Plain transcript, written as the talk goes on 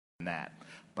that,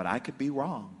 but I could be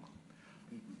wrong.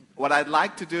 What I'd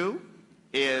like to do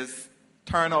is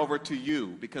turn over to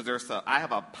you, because I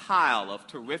have a pile of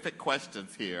terrific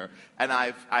questions here, and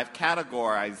I've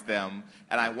categorized them,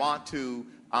 and I want to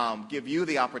give you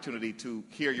the opportunity to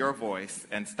hear your voice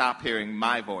and stop hearing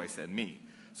my voice and me.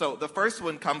 So the first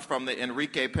one comes from the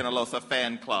Enrique Peñalosa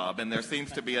fan club, and there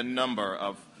seems to be a number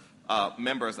of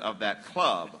members of that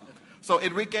club. So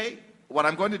Enrique, what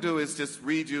I'm going to do is just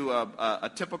read you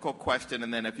a typical question,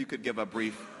 and then if you could give a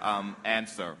brief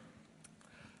answer.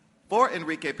 For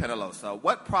Enrique Peñalosa,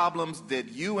 what problems did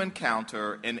you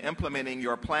encounter in implementing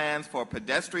your plans for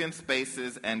pedestrian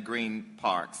spaces and green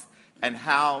parks, and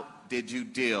how did you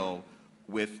deal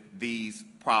with these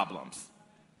problems?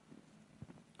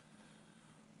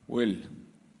 Well,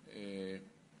 there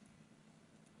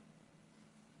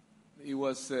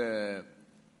was a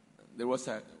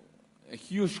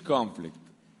huge conflict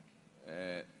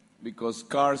because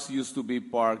cars used to be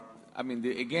parked. I mean,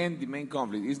 the main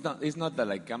conflict is not that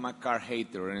like I'm a car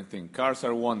hater or anything. Cars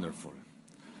are wonderful.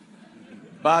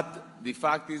 But the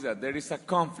fact is that there is a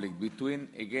conflict between,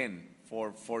 again,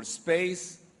 for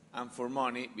space and for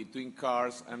money, between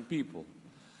cars and people.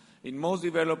 In most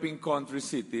developing country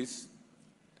cities,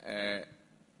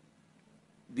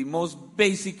 the most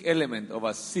basic element of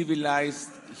a civilized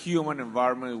human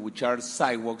environment, which are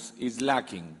sidewalks, is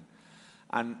lacking.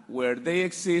 And where they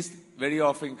exist, very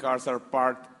often cars are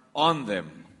parked on them.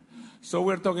 So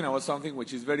we're talking about something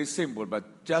which is very simple,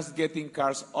 but just getting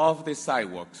cars off the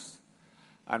sidewalks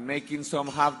and making some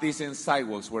half-decent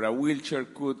sidewalks where a wheelchair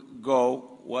could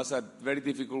go was a very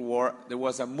difficult work. There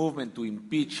was a movement to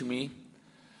impeach me,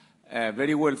 a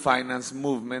very well-financed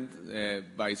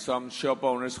movement by some shop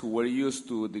owners who were used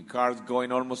to the cars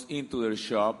going almost into their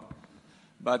shop.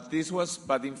 But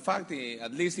in fact,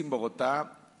 at least in Bogota,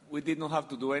 we did not have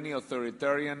to do any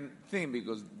authoritarian thing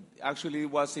because actually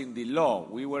it was in the law.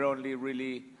 We were only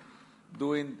really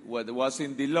doing what was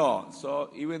in the law.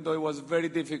 So even though it was very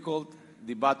difficult,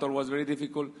 the battle was very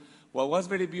difficult, what was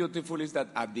very beautiful is that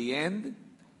at the end,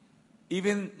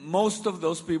 even most of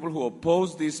those people who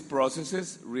opposed these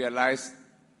processes realized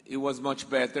it was much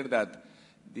better, that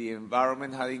the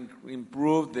environment had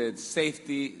improved, the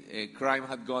safety, crime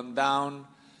had gone down,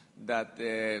 that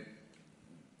the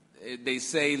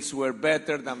sales were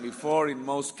better than before in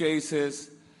most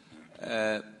cases.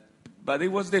 But it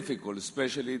was difficult,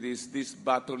 especially this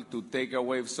battle to take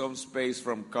away some space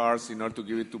from cars in order to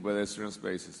give it to pedestrian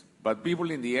spaces. But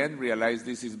people in the end realized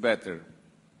this is better.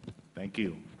 Thank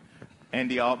you.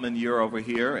 Andy Altman, you're over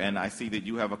here, and I see that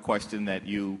you have a question that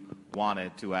you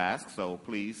wanted to ask, so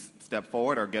please step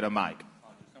forward or get a mic.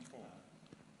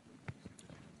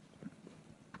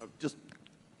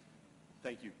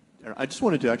 Thank you. I just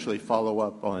wanted to actually follow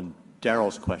up on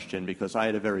Daryl's question, because I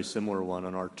had a very similar one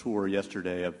on our tour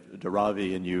yesterday of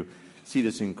Dharavi, and you see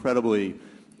this incredibly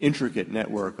intricate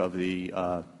network of the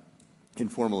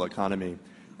informal economy.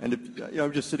 And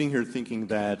I'm just sitting here thinking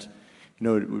that,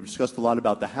 we've discussed a lot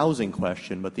about the housing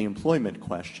question, but the employment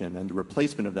question and the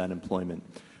replacement of that employment.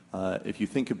 If you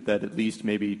think of that, at least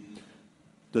maybe,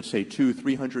 let's say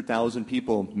 200,000-300,000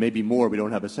 people, maybe more, we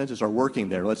don't have a census, are working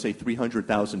there. Let's say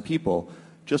 300,000 people.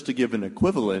 Just to give an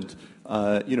equivalent,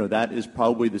 that is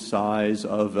probably the size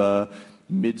of a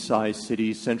mid-sized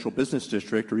city central business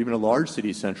district, or even a large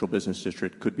city central business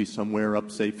district. Could be somewhere up,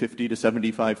 say, 50 to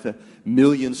 75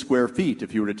 million square feet.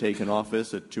 If you were to take an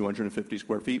office at 250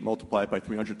 square feet, multiply it by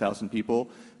 300,000 people,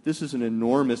 this is an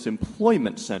enormous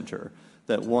employment center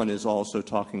that one is also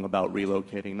talking about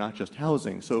relocating, not just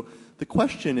housing. So the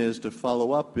question is, to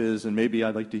follow up is, and maybe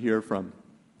I'd like to hear from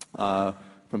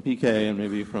PK and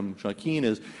maybe from Joaquin,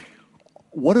 is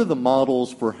what are the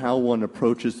models for how one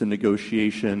approaches the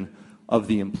negotiation of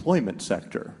the employment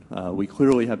sector? We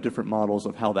clearly have different models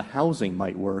of how the housing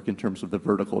might work in terms of the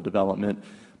vertical development,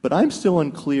 but I'm still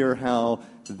unclear how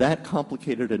that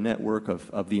complicated a network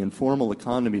of the informal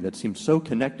economy that seems so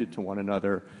connected to one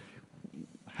another,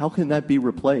 how can that be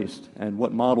replaced? And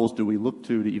what models do we look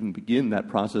to even begin that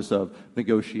process of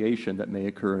negotiation that may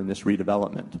occur in this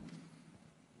redevelopment?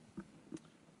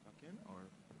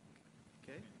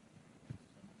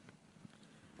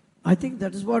 I think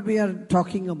that is what we are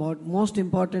talking about. Most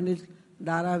important is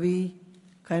Dharavi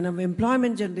kind of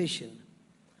employment generation.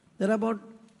 There are about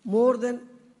more than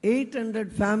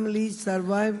 800 families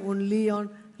survive only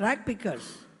on rag pickers.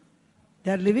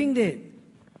 They are living there.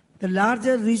 The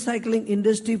larger recycling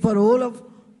industry for whole of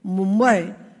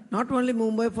Mumbai, not only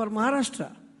Mumbai, for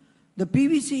Maharashtra. The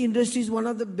PVC industry is one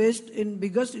of the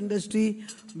biggest industry,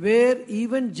 where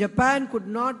even Japan could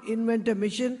not invent a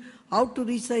machine how to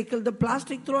recycle the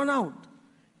plastic thrown out.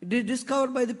 It is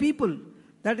discovered by the people.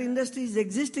 That industry is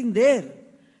existing there.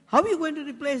 How are you going to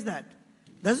replace that?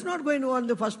 That's not going to go on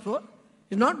the first floor.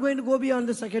 It's not going to go beyond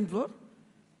the second floor.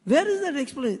 Where is that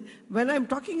explanation? When I'm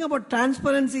talking about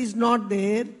transparency is not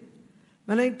there,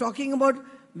 when I'm talking about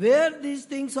where these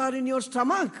things are in your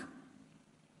stomach,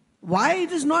 why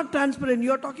it is not transparent?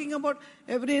 You are talking about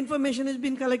every information has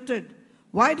been collected.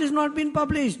 Why it has not been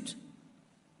published?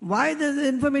 Why the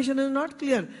information is not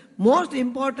clear? Most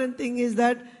important thing is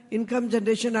that income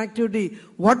generation activity.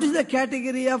 What is the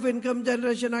category of income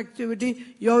generation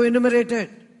activity you have enumerated?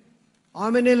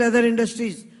 How many leather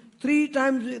industries? 3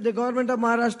 times the government of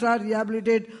Maharashtra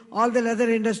rehabilitated all the leather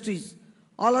industries.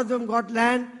 All of them got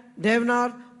land,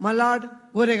 Devnar, Malad,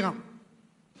 Goregaon.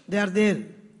 They are there.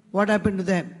 What happened to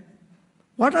them?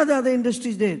 What are the other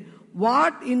industries there?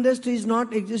 What industry is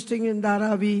not existing in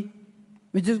Dharavi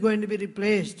which is going to be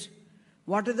replaced?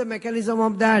 What is the mechanism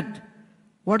of that?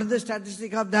 What is the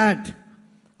statistic of that?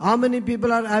 How many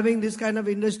people are having this kind of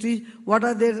industry? What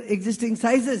are their existing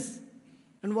sizes?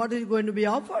 And what is going to be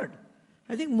offered?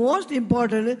 I think most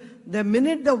important, the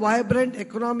minute the vibrant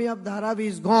economy of Dharavi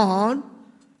is gone,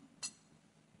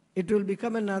 it will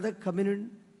become another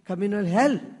communal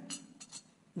hell.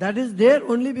 That is there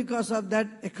only because of that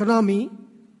economy.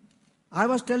 I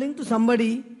was telling to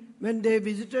somebody when they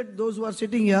visited, those who are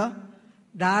sitting here,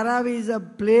 Dharavi is a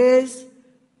place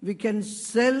we can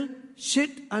sell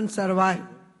shit and survive.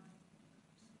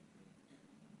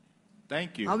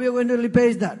 Thank you. How are you going to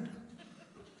replace that?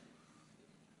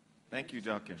 Thank you,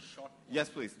 Joaquin. Yes,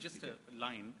 please. Just a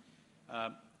line.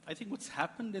 I think what's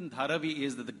happened in Dharavi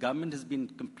is that the government has been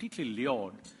completely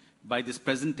lured by this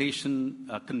presentation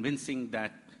convincing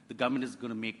that the government is going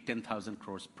to make 10,000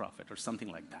 crores profit or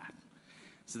something like that.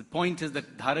 So the point is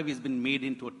that Dharavi has been made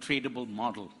into a tradable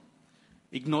model,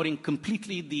 ignoring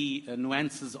completely the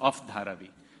nuances of Dharavi.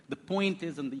 The point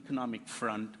is on the economic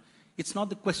front, it's not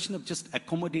the question of just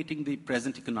accommodating the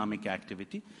present economic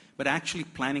activity, but actually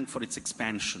planning for its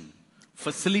expansion,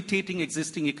 facilitating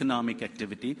existing economic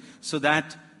activity so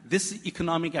that this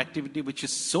economic activity, which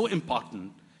is so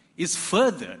important, is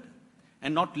furthered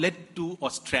and not led to or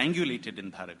strangulated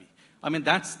in Dharavi. I mean,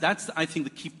 that's I think,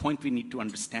 the key point we need to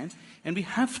understand. And we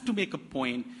have to make a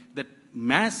point that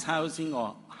mass housing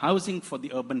or housing for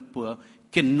the urban poor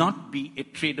cannot be a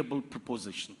tradable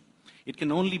proposition. It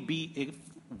can only be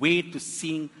a way to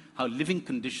seeing how living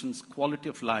conditions, quality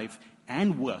of life,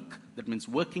 and work, that means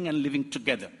working and living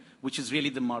together, which is really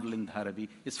the model in Dharavi,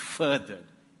 is furthered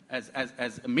as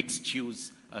a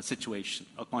mixed-use situation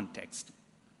or context.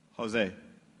 Jose.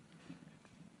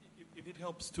 If it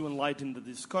helps to enlighten the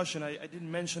discussion, I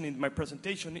didn't mention in my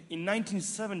presentation, in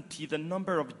 1970, the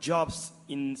number of jobs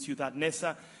in Ciudad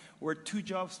Neza were 2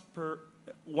 jobs per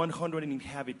 100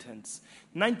 inhabitants.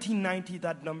 1990,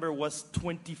 that number was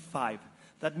 25.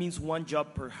 That means 1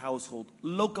 job per household,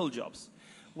 local jobs.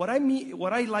 What I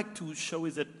like to show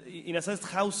is that, in a sense,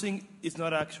 housing is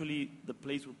not actually the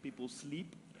place where people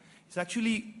sleep. It's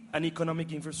actually an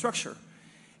economic infrastructure.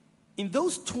 In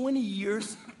those 20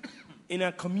 years, in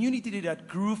a community that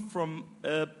grew from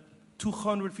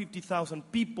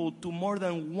 250,000 people to more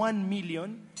than 1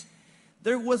 million,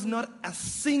 there was not a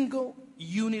single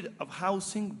unit of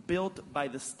housing built by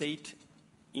the state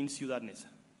in Ciudad Neza.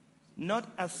 Not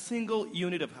a single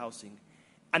unit of housing.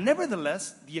 And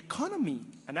nevertheless, the economy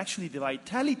and actually the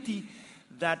vitality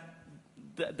that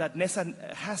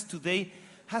Neza has today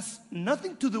has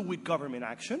nothing to do with government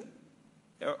action,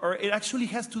 or it actually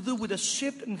has to do with a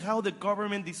shift in how the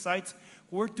government decides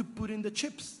where to put in the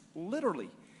chips,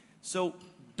 literally. So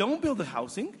don't build the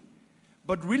housing,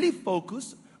 but really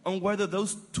focus on whether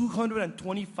those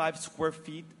 225 square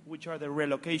feet, which are the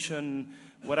relocation,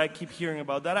 what I keep hearing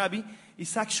about Dharavi,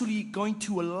 is actually going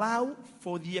to allow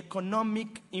for the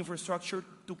economic infrastructure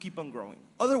to keep on growing.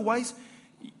 Otherwise,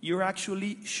 you're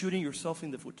actually shooting yourself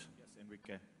in the foot. Yes,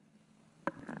 Enrique.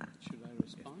 Should I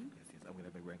respond? Yes, I'm going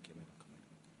to bring Enrique.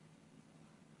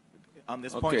 On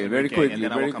this point, Okay, Enrique,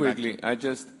 very quickly.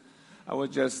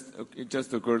 It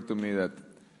just occurred to me that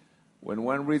when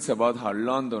one reads about how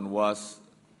London was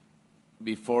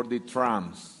before the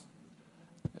trams,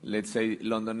 let's say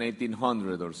London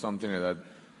 1800 or something like that,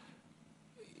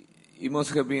 it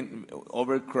must have been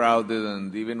overcrowded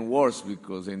and even worse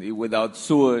because without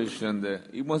sewage, and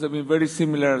it must have been very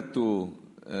similar to,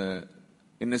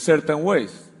 in a certain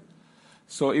ways.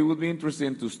 So it would be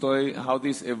interesting to study how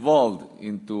this evolved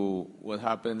into what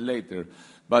happened later.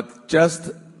 But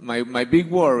just my big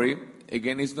worry,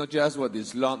 again, is not just what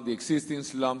the existing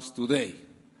slums today.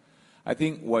 I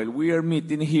think while we are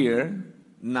meeting here,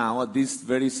 now at this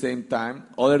very same time,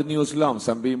 other new slums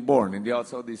are being born in the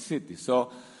outside of this city.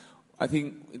 So I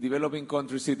think developing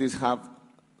country cities have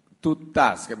two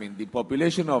tasks. I mean, the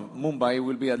population of Mumbai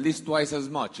will be at least twice as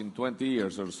much in 20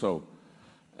 years or so.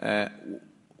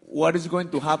 What is going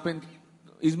to happen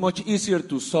is much easier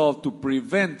to solve, to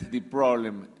prevent the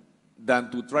problem,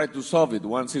 than to try to solve it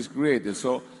once it's created.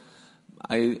 So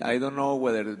I don't know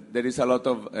whether there is a lot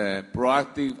of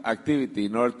proactive activity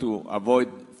in order to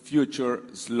avoid future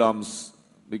slums,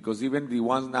 because even the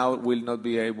ones now will not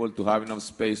be able to have enough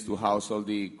space to house all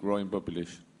the growing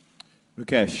population.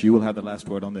 Mukesh, you will have the last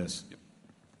word on this.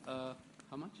 How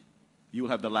much? You will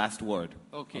have the last word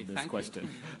Okay, on this thank question.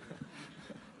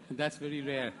 you. That's very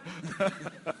rare.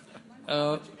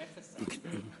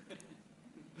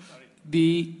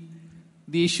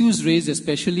 The issues raised,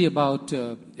 especially about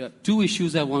two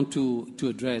issues I want to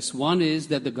address. One is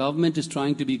that the government is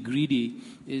trying to be greedy.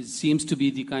 It seems to be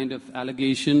the kind of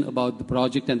allegation about the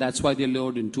project, and that's why they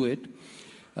lured into it.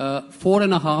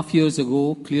 4.5 years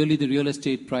ago, clearly the real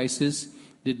estate prices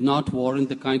did not warrant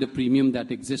the kind of premium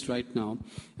that exists right now,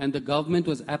 and the government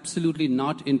was absolutely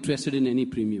not interested in any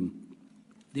premium.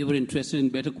 They were interested in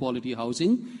better quality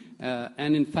housing.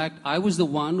 And in fact, I was the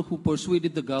one who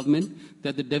persuaded the government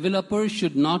that the developers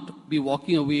should not be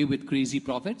walking away with crazy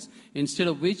profits, instead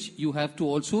of which you have to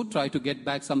also try to get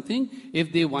back something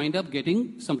if they wind up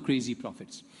getting some crazy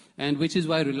profits. And which is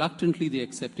why reluctantly they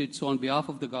accepted. So on behalf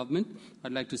of the government,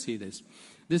 I'd like to say this.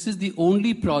 This is the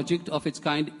only project of its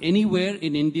kind anywhere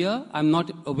in India. I'm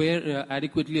not aware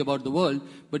adequately about the world,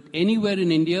 but anywhere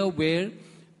in India where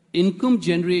income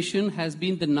generation has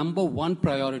been the number one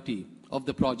priority of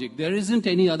the project. There isn't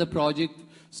any other project,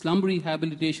 slum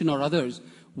rehabilitation or others,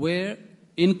 where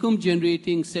income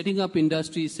generating, setting up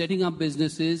industries, setting up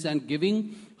businesses, and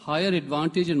giving higher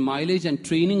advantage and mileage and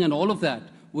training and all of that,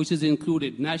 which is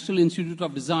included. National Institute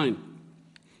of Design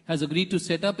has agreed to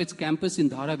set up its campus in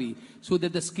Dharavi so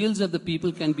that the skills of the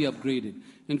people can be upgraded.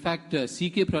 In fact,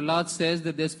 C.K. Prahlad says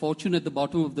that there's fortune at the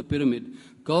bottom of the pyramid.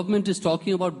 Government is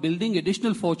talking about building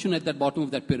additional fortune at that bottom of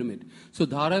that pyramid. So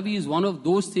Dharavi is one of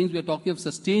those things we're talking of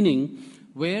sustaining,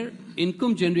 where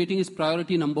income generating is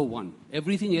priority number one.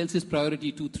 Everything else is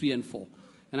priority 2, 3, and 4.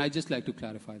 And I'd just like to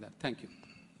clarify that. Thank you.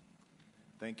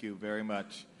 Thank you very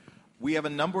much. We have a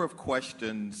number of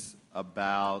questions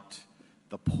about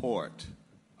the port.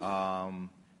 And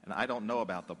I don't know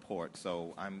about the port,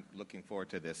 so I'm looking forward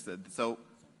to this. So,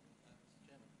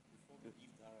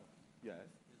 yes.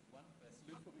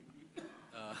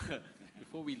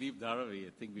 Before we leave Dharavi, I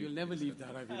think You'll never leave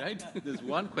Dharavi, right? There's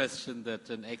one question that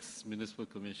an ex-municipal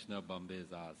commissioner of Bombay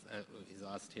is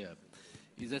asked here,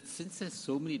 is that since there's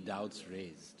so many doubts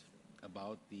raised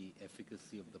about the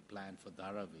efficacy of the plan for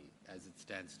Dharavi as it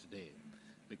stands today,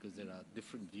 because there are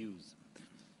different views,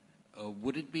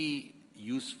 would it be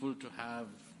useful to have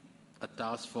a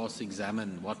task force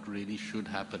examine what really should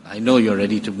happen? I know you're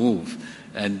ready to move,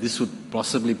 and this would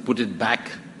possibly put it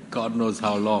back God knows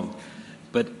how long.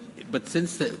 But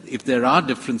since if there are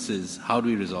differences, how do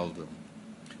we resolve them?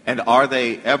 And are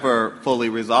they ever fully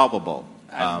resolvable?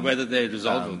 Whether they're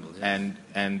resolvable. Yes.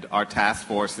 And are task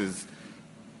forces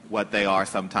what they are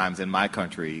sometimes in my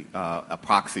country, a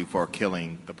proxy for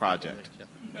killing the project?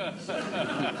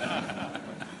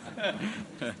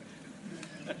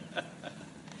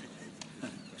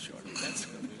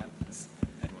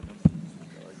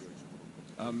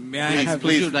 May I have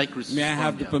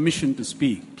the permission to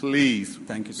speak? Please.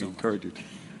 Thank you so much. Encourage you.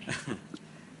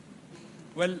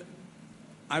 Well,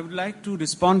 I would like to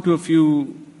respond to a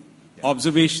few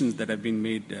observations that have been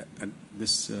made at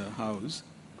this House.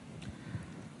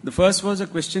 The first was a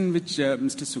question which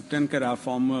Mr. Suktankar, our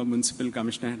former municipal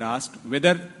commissioner, had asked,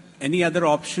 whether any other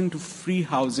option to free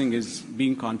housing is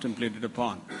being contemplated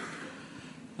upon.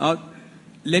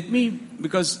 Let me,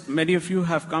 because many of you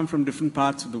have come from different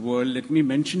parts of the world, let me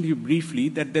mention to you briefly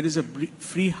that there is a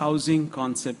free housing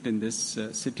concept in this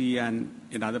city and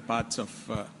in other parts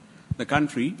of the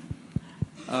country,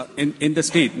 in the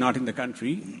state, not in the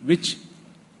country, which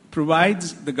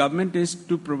provides, the government is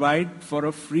to provide for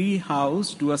a free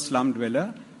house to a slum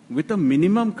dweller with a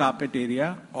minimum carpet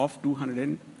area of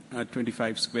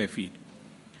 225 square feet.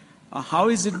 How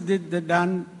is it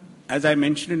done? As I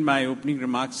mentioned in my opening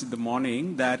remarks in the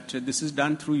morning, that this is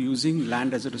done through using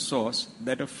land as a resource,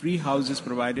 that a free house is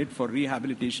provided for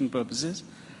rehabilitation purposes,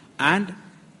 and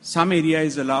some area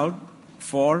is allowed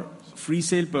for free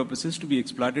sale purposes to be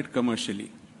exploited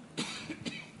commercially.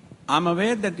 I'm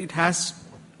aware that it has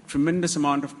tremendous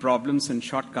amount of problems and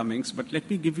shortcomings, but let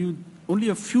me give you only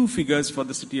a few figures for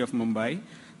the city of Mumbai,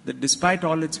 that despite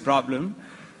all its problem,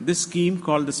 this scheme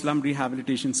called the Slum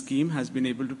Rehabilitation Scheme has been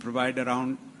able to provide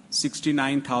around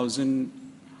 69,000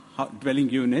 dwelling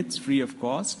units free of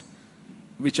cost,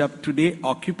 which are today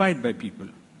occupied by people.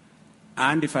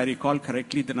 And if I recall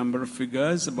correctly, the number of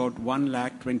figures, about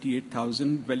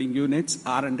 128,000 dwelling units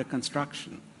are under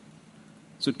construction.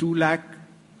 So 2 lakh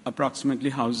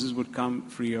approximately houses would come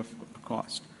free of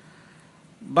cost.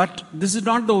 But this is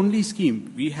not the only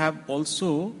scheme. We have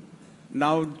also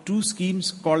now 2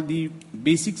 schemes called the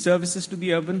Basic Services to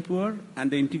the Urban Poor and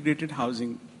the Integrated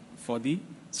Housing for the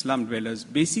Slum Dwellers.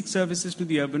 Basic Services to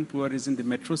the Urban Poor is in the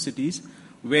metro cities,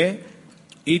 where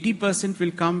 80%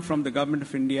 will come from the Government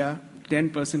of India,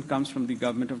 10% comes from the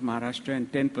Government of Maharashtra, and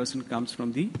 10% comes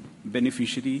from the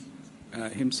beneficiary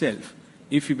himself,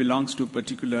 if he belongs to a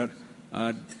particular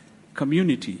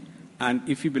community. And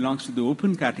if he belongs to the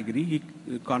open category, he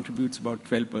contributes about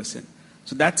 12%.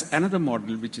 So that's another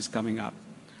model which is coming up.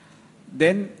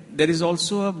 Then there is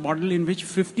also a model in which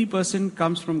 50%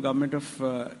 comes from Government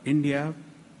of India,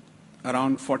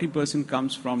 around 40%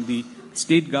 comes from the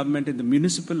state government and the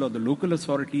municipal or the local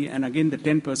authority, and again the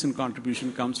 10%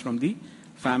 contribution comes from the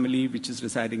family which is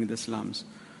residing in the slums.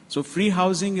 So free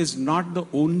housing is not the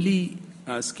only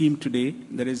scheme today.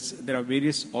 There are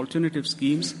various alternative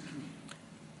schemes.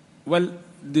 Well,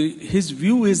 his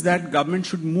view is that government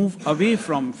should move away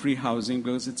from free housing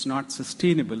because it's not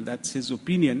sustainable. That's his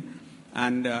opinion.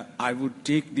 And I would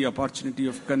take the opportunity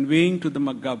of conveying to the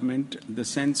government the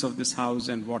sense of this house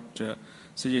and what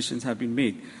suggestions have been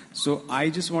made. So I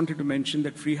just wanted to mention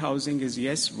that free housing is,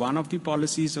 yes, one of the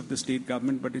policies of the state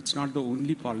government, but it's not the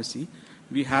only policy.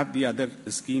 We have the other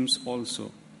schemes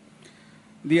also.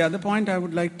 The other point I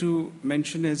would like to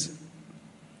mention is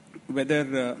whether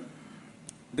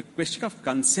the question of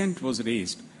consent was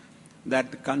raised,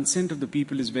 that the consent of the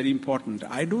people is very important.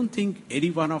 I don't think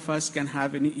any one of us can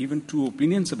have even 2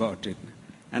 opinions about it.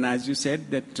 And as you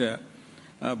said, that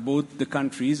both the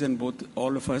countries and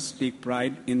all of us take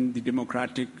pride in the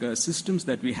democratic systems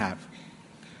that we have.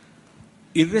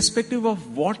 Irrespective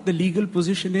of what the legal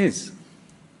position is,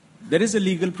 there is a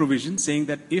legal provision saying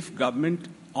that if government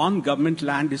on government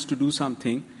land is to do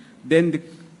something, then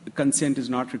the consent is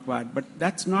not required. But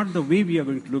that's not the way we are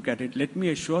going to look at it. Let me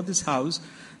assure this House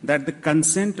that the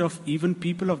consent of even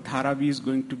people of Dharavi is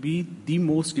going to be the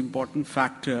most important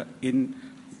factor in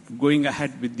going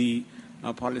ahead with the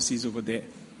policies over there.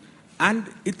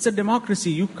 And it's a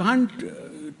democracy. You can't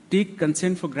take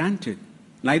consent for granted.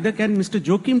 Neither can Mr.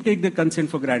 Joachim take the consent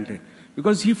for granted,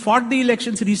 because he fought the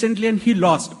elections recently and he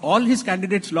lost. All his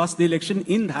candidates lost the election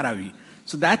in Dharavi.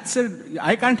 So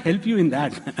I can't help you in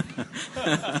that.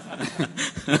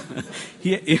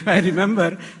 If I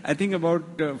remember, I think about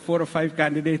 4 or 5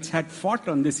 candidates had fought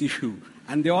on this issue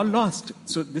and they all lost.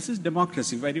 So this is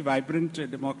democracy, very vibrant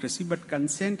democracy, but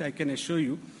consent, I can assure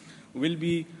you, will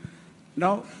be...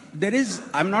 Now,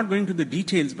 I'm not going to the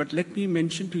details, but let me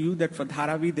mention to you that for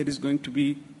Dharavi there is going to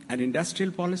be an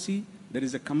industrial policy, there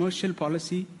is a commercial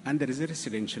policy, and there is a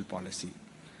residential policy.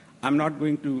 I'm not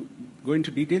going to go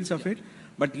into details of it,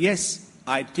 but yes,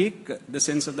 I take the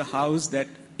sense of the House that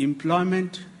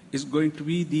employment is going to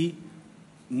be the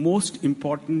most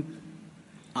important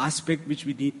aspect which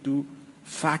we need to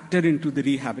factor into the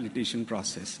rehabilitation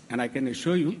process. And I can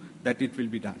assure you that it will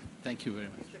be done. Thank you very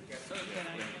much.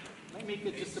 Can I make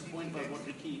it just a point about what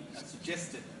Ricky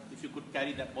suggested, if you could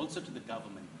carry that also to the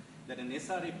government, that an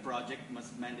SRA project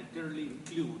must mandatorily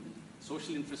include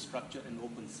social infrastructure and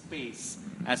open space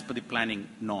as per the planning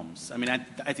norms. I mean,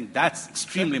 I think that's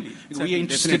extremely important. We are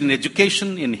interested in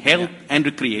education, in health, and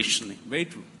recreation. Very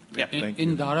true. Yeah.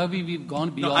 In Dharavi, we've gone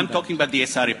beyond I'm talking about the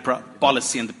SRA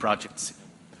policy and the projects.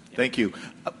 Thank you.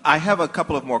 I have a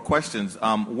couple of more questions.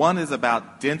 One is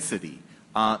about density,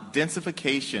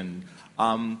 densification.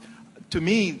 To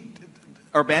me,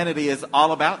 urbanity is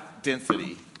all about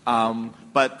density,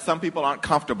 but some people aren't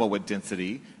comfortable with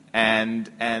density. And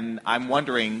I'm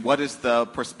wondering, what is the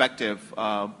perspective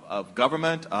of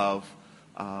government, of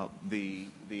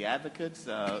the advocates,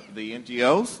 the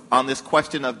NGOs, on this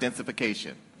question of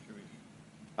densification?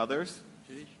 Others?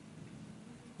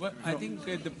 Well, I think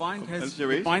the point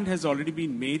has already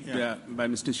been made by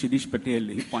Mr. Shirish Patel.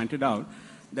 He pointed out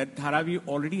that Dharavi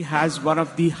already has one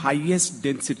of the highest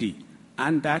density,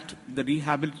 and that the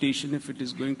rehabilitation, if it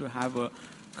is going to have a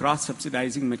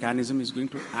cross-subsidizing mechanism, is going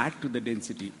to add to the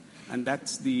density. And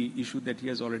that's the issue that he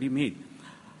has already made.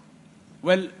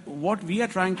 Well, what we are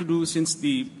trying to do, since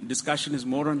the discussion is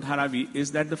more on Dharavi,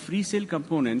 is that the free sale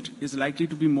component is likely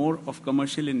to be more of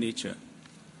commercial in nature.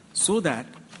 So that,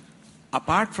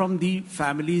 apart from the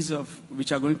families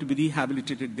which are going to be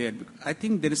rehabilitated there, I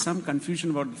think there is some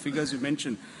confusion about the figures you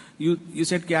mentioned. You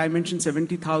said, I mentioned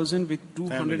 70,000 with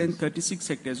 236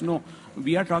 hectares. No,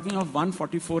 we are talking of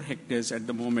 144 hectares at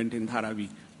the moment in Dharavi.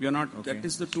 We are not. Okay. That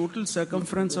is the total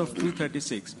circumference of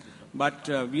 236. but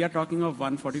we are talking of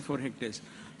 144 hectares.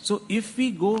 So if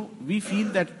we feel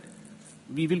that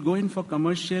we will go in for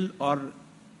commercial or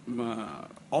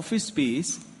office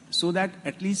space so that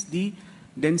at least the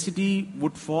density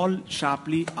would fall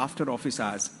sharply after office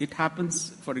hours. It happens,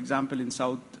 for example,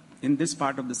 in this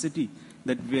part of the city,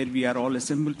 that where we are all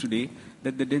assembled today,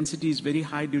 that the density is very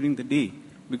high during the day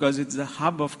because it's a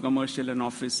hub of commercial and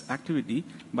office activity,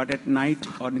 but at night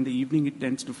or in the evening it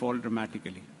tends to fall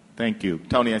dramatically. Thank you.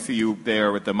 Tony, I see you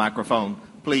there with the microphone.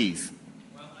 Please.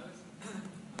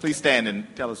 Please stand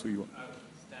and tell us who you are.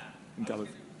 And tell us.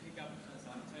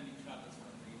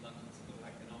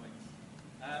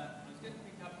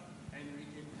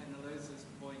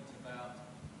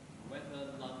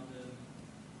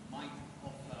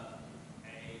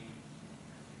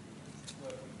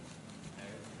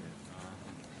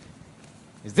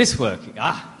 Is this working?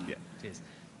 Yeah. It is.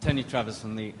 Tony Travers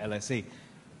from the LSE.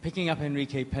 Picking up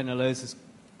Enrique Penalosa's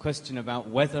question about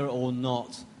whether or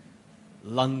not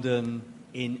London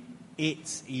in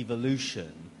its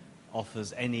evolution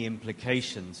offers any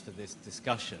implications for this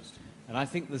discussion. And I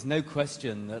think there's no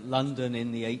question that London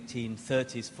in the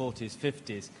 1830s, 40s,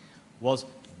 50s was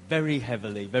very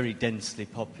heavily, very densely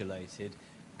populated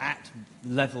at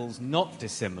levels not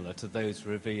dissimilar to those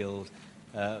revealed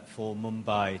for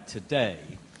Mumbai today.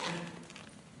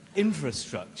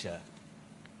 Infrastructure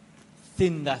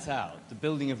thinned that out. The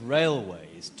building of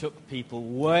railways took people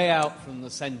way out from the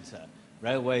centre.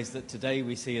 Railways that today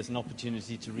we see as an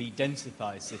opportunity to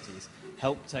re-densify cities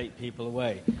help take people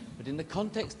away. But in the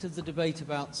context of the debate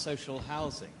about social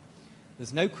housing,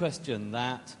 there's no question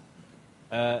that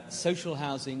social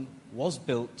housing was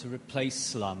built to replace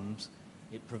slums.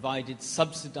 It provided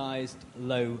subsidised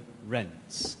low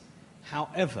rents.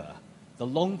 However, the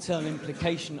long-term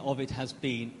implication of it has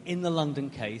been, in the London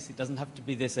case, it doesn't have to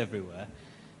be this everywhere,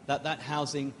 that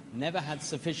housing never had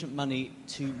sufficient money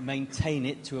to maintain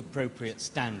it to appropriate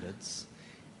standards,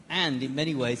 and in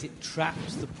many ways it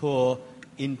traps the poor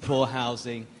in poor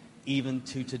housing even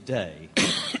to today.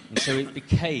 And so it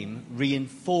became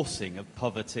reinforcing of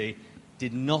poverty,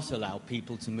 did not allow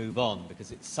people to move on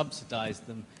because it subsidised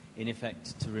them, in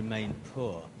effect, to remain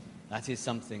poor. That is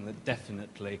something that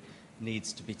definitely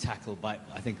needs to be tackled by,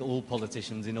 I think, all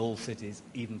politicians in all cities,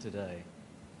 even today.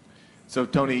 So,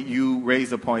 Tony, you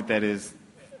raise a point that is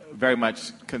very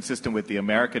much consistent with the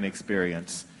American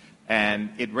experience, and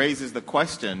it raises the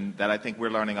question that I think we're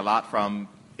learning a lot from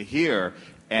here,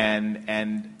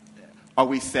 and are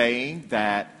we saying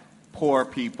that poor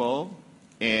people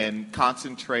in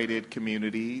concentrated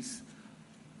communities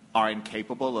are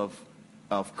incapable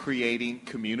of creating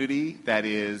community that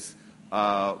is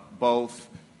both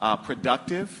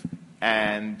productive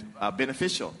and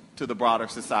beneficial to the broader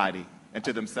society and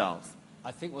to themselves?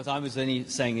 I think what I was only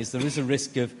saying is there is a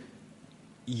risk of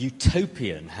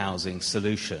utopian housing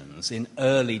solutions in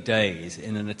early days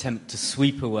in an attempt to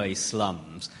sweep away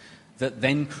slums that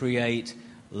then create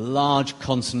large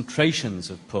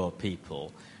concentrations of poor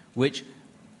people, which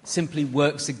simply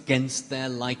works against their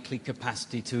likely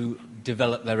capacity to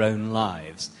develop their own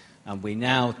lives. And we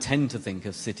now tend to think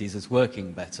of cities as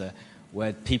working better,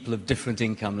 where people of different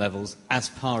income levels, as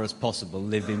far as possible,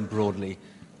 live in broadly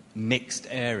mixed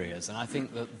areas. And I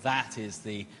think that is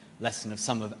the lesson of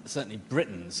some of, certainly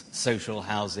Britain's, social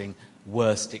housing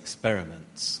worst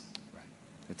experiments. Right.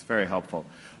 It's very helpful.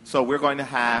 So we're going to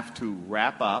have to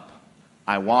wrap up.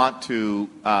 I want to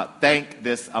thank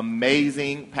this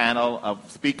amazing panel of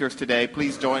speakers today.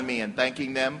 Please join me in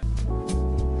thanking them.